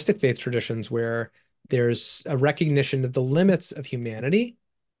humanistic faith traditions, where there's a recognition of the limits of humanity.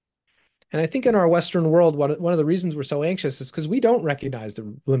 And I think in our Western world, one of the reasons we're so anxious is because we don't recognize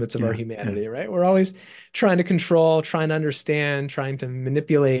the limits of our Yeah, yeah. humanity, right? We're always trying to control, trying to understand, trying to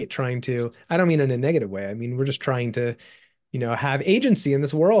manipulate, I don't mean in a negative way. I mean, we're just trying to, have agency in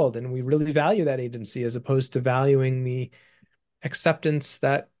this world. And we really value that agency as opposed to valuing the acceptance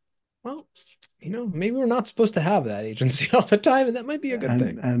that, well, maybe we're not supposed to have that agency all the time, and that might be a good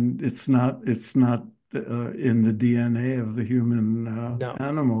thing. And it's not in the DNA of the human No,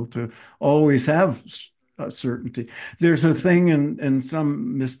 animal to always have certainty. There's a thing in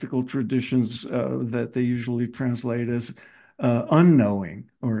some mystical traditions that they usually translate as unknowing,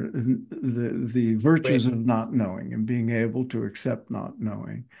 or the Great. virtues of not knowing and being able to accept not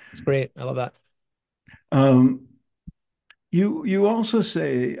knowing. It's great. I love that. Um, you also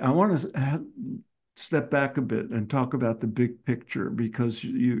say, I want to step back a bit and talk about the big picture, because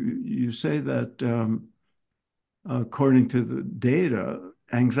you say that according to the data,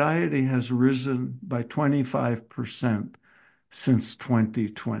 anxiety has risen by 25% since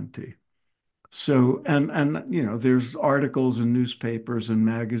 2020. So, there's articles in newspapers and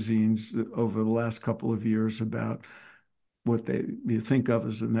magazines over the last couple of years about what you think of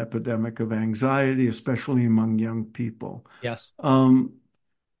as an epidemic of anxiety, especially among young people. Yes. Um,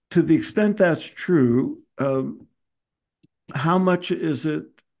 to the extent that's true, how much is it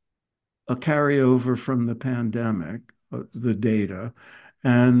a carryover from the pandemic, the data,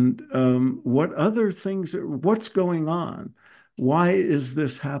 and what's going on? Why is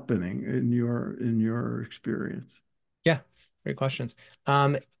this happening in your experience? Yeah. Great questions.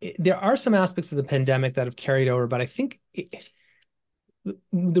 There are some aspects of the pandemic that have carried over, but I think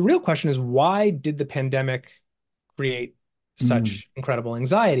the real question is, why did the pandemic create Mm, such incredible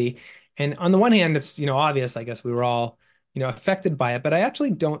anxiety? And on the one hand, it's, obvious, I guess we were all, affected by it, but I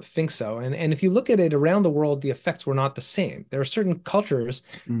actually don't think so. And if you look at it around the world, the effects were not the same. There are certain cultures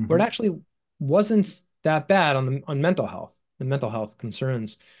where it mhm, actually wasn't that bad on mental health and mental health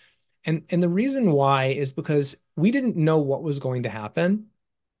concerns. And the reason why is because we didn't know what was going to happen.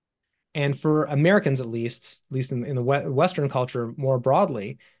 And for Americans, at least in the Western culture more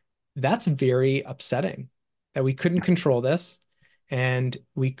broadly, that's very upsetting that we couldn't control this and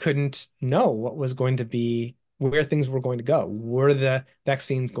we couldn't know what was going to be, where things were going to go. Were the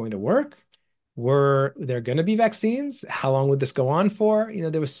vaccines going to work? Were there going to be vaccines? How long would this go on for?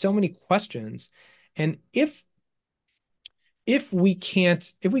 There was so many questions. And if we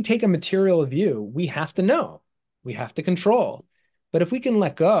take a material view, we have to know, we have to control. But if we can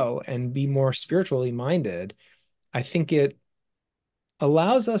let go and be more spiritually minded, I think it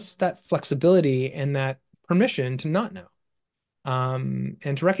allows us that flexibility and that permission to not know.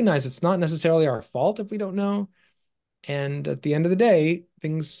 And to recognize it's not necessarily our fault if we don't know. And at the end of the day,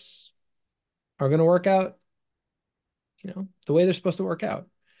 things are going to work out, the way they're supposed to work out.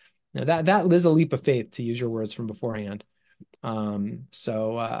 Now that is a leap of faith, to use your words from beforehand.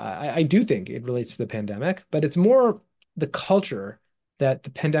 So I do think it relates to the pandemic, but it's more the culture that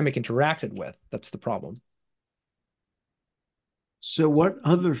the pandemic interacted with that's the problem. So what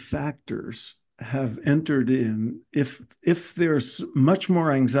other factors have entered in, if there's much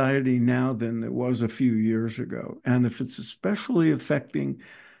more anxiety now than there was a few years ago, and if it's especially affecting,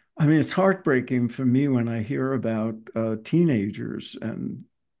 I mean, it's heartbreaking for me when I hear about teenagers and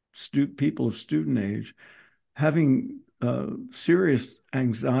people of student age having serious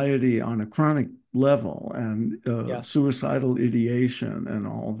anxiety on a chronic level, and Yes. suicidal ideation and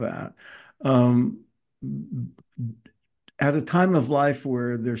all that. Um, at a time of life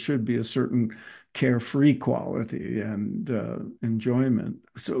where there should be a certain carefree quality and enjoyment.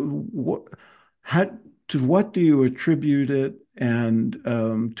 So, how, to what do you attribute it, and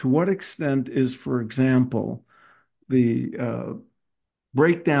to what extent is, for example, the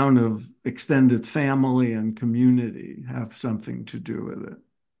breakdown of extended family and community have something to do with it?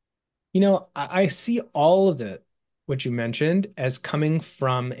 I see all of it, what you mentioned, as coming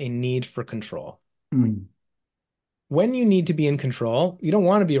from a need for control. Mm. When you need to be in control, you don't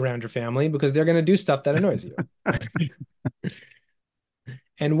want to be around your family because they're going to do stuff that annoys you.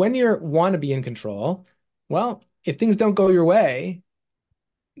 And when you want to be in control, well, if things don't go your way,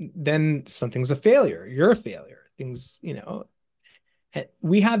 then something's a failure. You're a failure.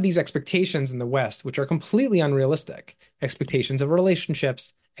 We have these expectations in the West, which are completely unrealistic. Expectations of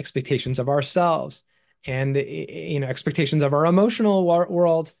relationships, expectations of ourselves, and expectations of our emotional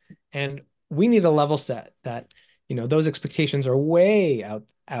world. And we need a level set that those expectations are way out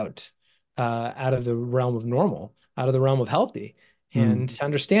of the realm of normal, out of the realm of healthy. And Mm. to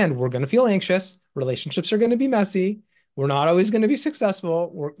understand, we're going to feel anxious. Relationships are going to be messy. We're not always going to be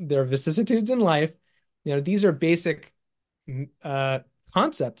successful. There are vicissitudes in life. These are basic uh,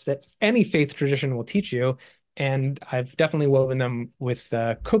 concepts that any faith tradition will teach you. And I've definitely woven them with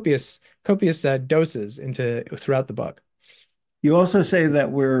copious doses into throughout the book. You also say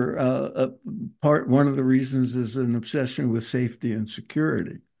that we're one of the reasons is an obsession with safety and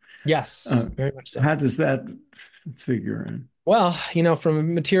security. Yes, Uh, very much so. how does that figure in? Well, from a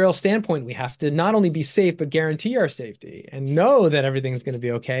material standpoint, we have to not only be safe, but guarantee our safety and know that everything's going to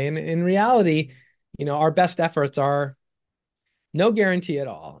be okay. And in reality, our best efforts are No guarantee at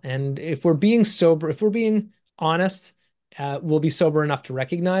all. And if we're being sober, if we're being honest, we'll be sober enough to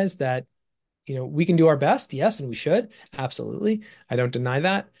recognize that, we can do our best. Yes, and we should. Absolutely. I don't deny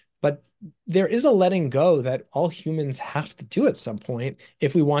that. But there is a letting go that all humans have to do at some point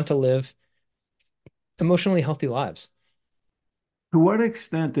if we want to live emotionally healthy lives. To what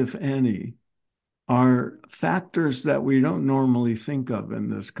extent, if any, are factors that we don't normally think of in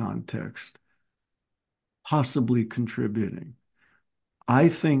this context possibly contributing? I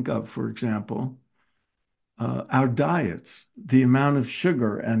think of, for example, our diets, the amount of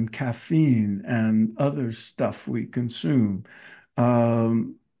sugar and caffeine and other stuff we consume,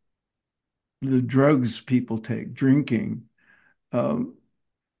 um, the drugs people take, drinking. Um,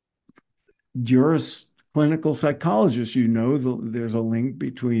 you're a clinical psychologist, there's a link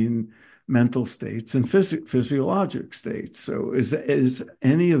between mental states and physiologic states. So is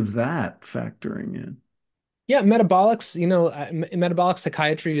any of that factoring in? Yeah, metabolics, metabolic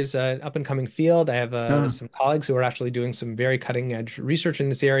psychiatry is an up and coming field. I have Ah, some colleagues who are actually doing some very cutting edge research in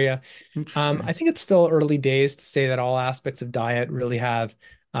this area. I interesting. think it's still early days to say that all aspects of diet really have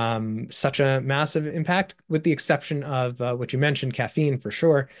such a massive impact, with the exception of what you mentioned, caffeine for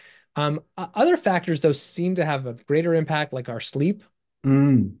sure. Other factors, though, seem to have a greater impact, like our sleep,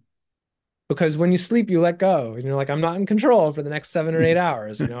 Mm. because when you sleep, you let go, and you're like, I'm not in control for the next 7 or 8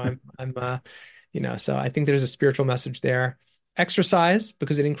 hours. So I think there's a spiritual message there. Exercise,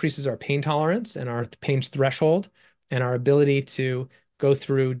 because it increases our pain tolerance and our pain threshold and our ability to go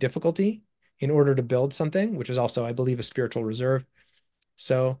through difficulty in order to build something, which is also, I believe, a spiritual reserve.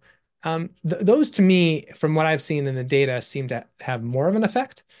 So th those to me, from what I've seen in the data, seem to have more of an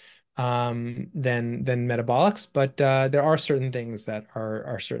effect than metabolics, but there are certain things that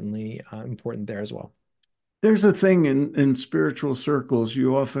are certainly important there as well. There's a thing in spiritual circles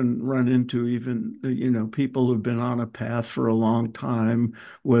you often run into, even, people who've been on a path for a long time,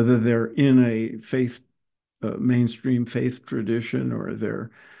 whether they're in a mainstream faith tradition, or they're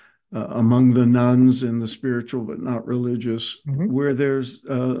among the nuns in the spiritual but not religious, Hmm. where there's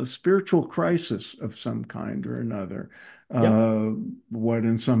a spiritual crisis of some kind or another, Yep. uh, what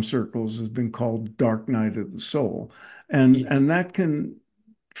in some circles has been called dark night of the soul. And Yes. that can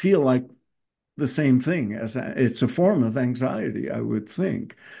feel like the same thing, as it's a form of anxiety, I would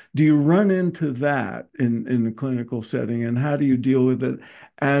think. Do you run into that in a clinical setting, and how do you deal with it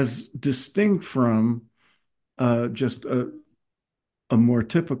as distinct from just a more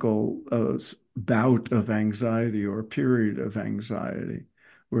typical bout of anxiety or period of anxiety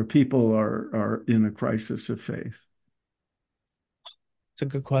where people are in a crisis of faith? It's a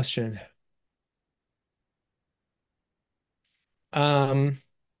good question. Um,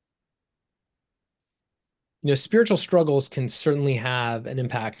 Spiritual struggles can certainly have an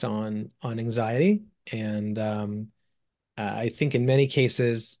impact on anxiety, and I think in many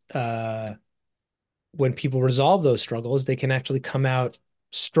cases, when people resolve those struggles, they can actually come out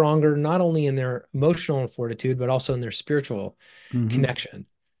stronger, not only in their emotional fortitude, but also in their spiritual Mm-hmm. connection.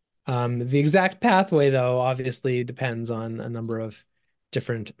 The exact pathway, though, obviously depends on a number of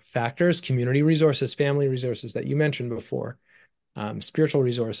different factors: community resources, family resources that you mentioned before, spiritual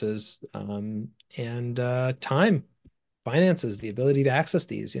resources, and time, finances, the ability to access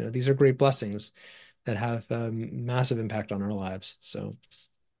these. These are great blessings that have massive impact on our lives. So,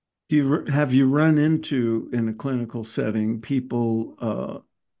 Have you run into, in a clinical setting, people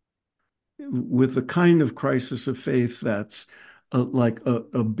with the kind of crisis of faith that's like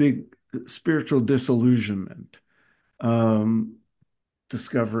a big spiritual disillusionment, um,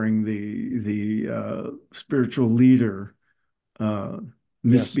 discovering the spiritual leader uh, yes,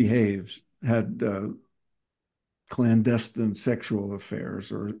 misbehaves, had clandestine sexual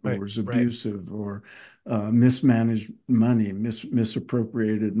affairs, or right, was right. abusive, or mismanaged money,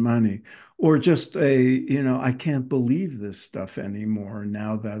 misappropriated money, or just I can't believe this stuff anymore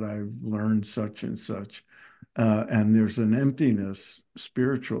now that I've learned such and such. And there's an emptiness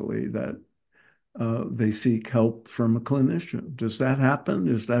spiritually that they seek help from a clinician. Does that happen?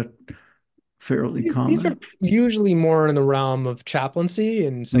 Is that fairly These are common? usually more in the realm of chaplaincy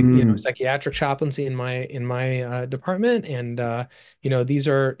and Mm, psychiatric chaplaincy in my department, and these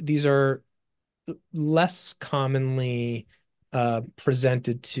are less commonly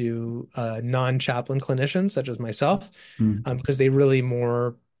presented to non-chaplain clinicians such as myself, mm, because they really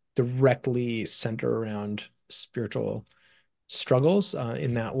more directly center around spiritual struggles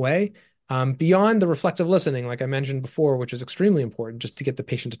in that way. Beyond the reflective listening, like I mentioned before, which is extremely important, just to get the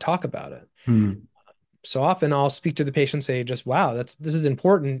patient to talk about it. mm. So often I'll speak to the patient, say, just, wow, this is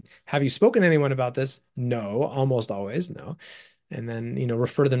important. Have you spoken to anyone about this? No, almost always, no. and then,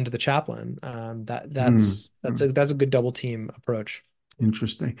 refer them to the chaplain. That's a good double team approach.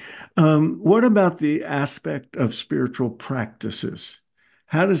 Interesting. What about the aspect of spiritual practices?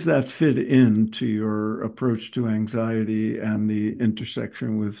 How does that fit into your approach to anxiety and the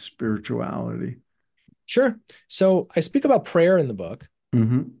intersection with spirituality? Sure. So I speak about prayer in the book,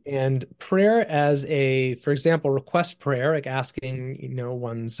 and prayer as for example, request prayer, like asking,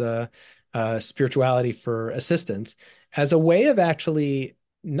 one's spirituality for assistance, as a way of actually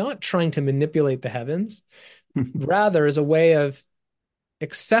not trying to manipulate the heavens, rather as a way of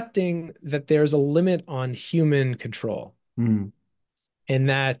accepting that there's a limit on human control, and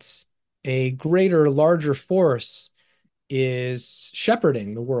that a greater, larger force is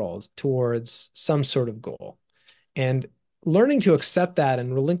shepherding the world towards some sort of goal. And learning to accept that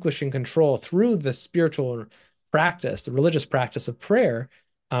and relinquishing control through the spiritual practice, the religious practice of prayer,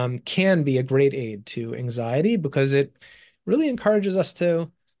 can be a great aid to anxiety, because it really encourages us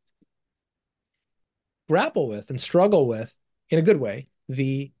to grapple with and struggle with, in a good way,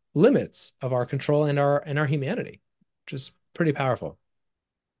 the limits of our control and our humanity, which is pretty powerful.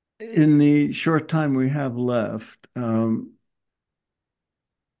 In the short time we have left,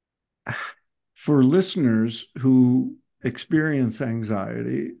 for listeners who experience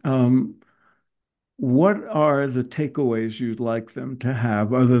anxiety, what are the takeaways you'd like them to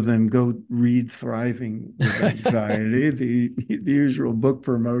have, other than go read Thriving with Anxiety, the usual book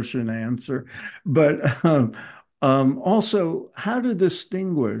promotion answer, but also how to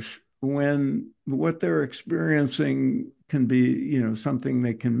distinguish when what they're experiencing can be, something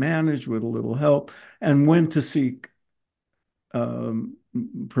they can manage with a little help, and when to seek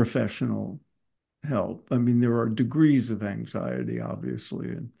professional help. I mean, there are degrees of anxiety,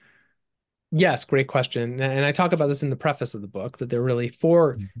 obviously. Yes, great question. And I talk about this in the preface of the book, that there are really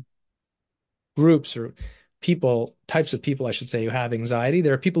four groups or types of people, I should say, who have anxiety.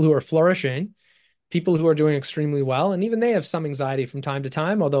 There are people who are flourishing, people who are doing extremely well, and even they have some anxiety from time to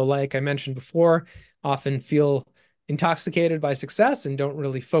time, although, like I mentioned before, often feel intoxicated by success and don't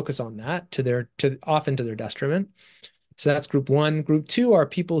really focus on that, often to their detriment. So that's group one. Group two are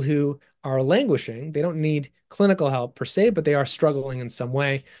people who are languishing. They don't need clinical help per se, but they are struggling in some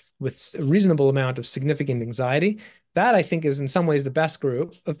way with a reasonable amount of significant anxiety. That, I think, is in some ways the best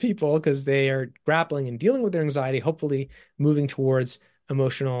group of people, because they are grappling and dealing with their anxiety, hopefully moving towards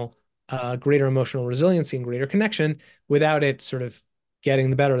greater emotional resiliency and greater connection without it sort of getting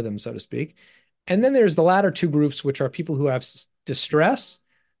the better of them, so to speak. And then there's the latter two groups, which are people who have distress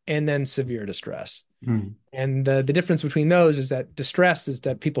and then severe distress. And the difference between those is that distress is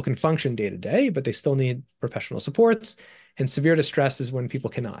that people can function day to day, but they still need professional supports. And severe distress is when people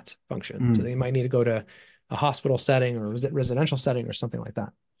cannot function. So they might need to go to a hospital setting or residential setting or something like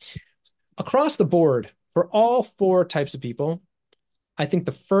that. Across the board, for all four types of people, I think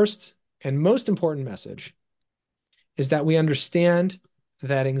the first and most important message is that we understand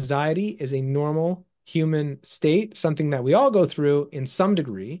that anxiety is a normal human state, something that we all go through in some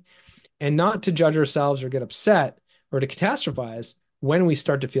degree, and not to judge ourselves or get upset or to catastrophize when we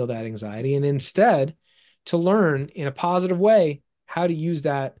start to feel that anxiety, and instead to learn in a positive way how to use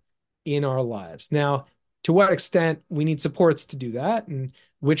that in our lives. Now, to what extent we need supports to do that, and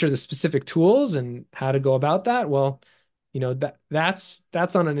which are the specific tools and how to go about that, well, that's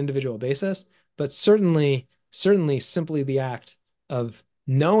on an individual basis, but certainly simply the act of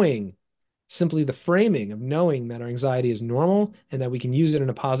knowing, simply the framing of knowing that our anxiety is normal and that we can use it in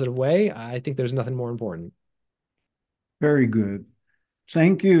a positive way, I think there's nothing more important. Very good.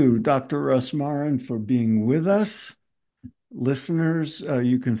 Thank you, Dr. Rosmarin, for being with us. Listeners,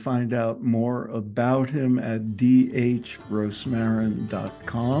 you can find out more about him at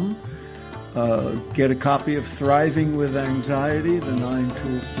dhrosmarin.com. Get a copy of Thriving with Anxiety, the 9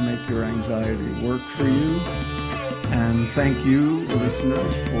 tools to make your anxiety work for you. And thank you,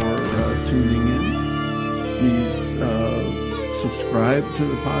 listeners, for tuning in. Please subscribe to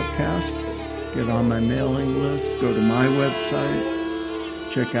the podcast, get on my mailing list, go to my website,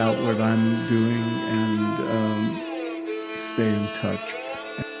 check out what I'm doing, and stay in touch.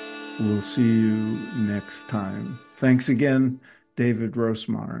 We'll see you next time. Thanks again, David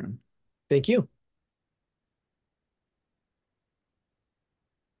Rosmarin. Thank you.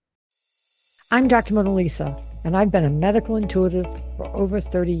 I'm Dr. Mona Lisa, and I've been a medical intuitive for over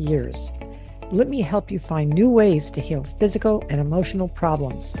 30 years. Let me help you find new ways to heal physical and emotional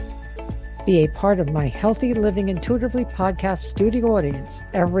problems. Be a part of my Healthy Living Intuitively podcast studio audience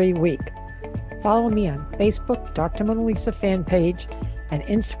every week. Follow me on Facebook, Dr. Mona Lisa fan page, and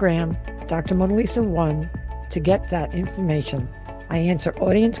Instagram, Dr. Mona Lisa 1, to get that information. I answer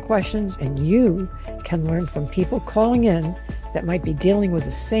audience questions, and you can learn from people calling in that might be dealing with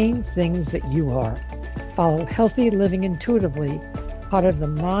the same things that you are. Follow Healthy Living Intuitively, part of the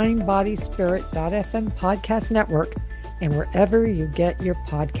MindBodySpirit.fm podcast network, and wherever you get your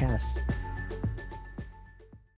podcasts.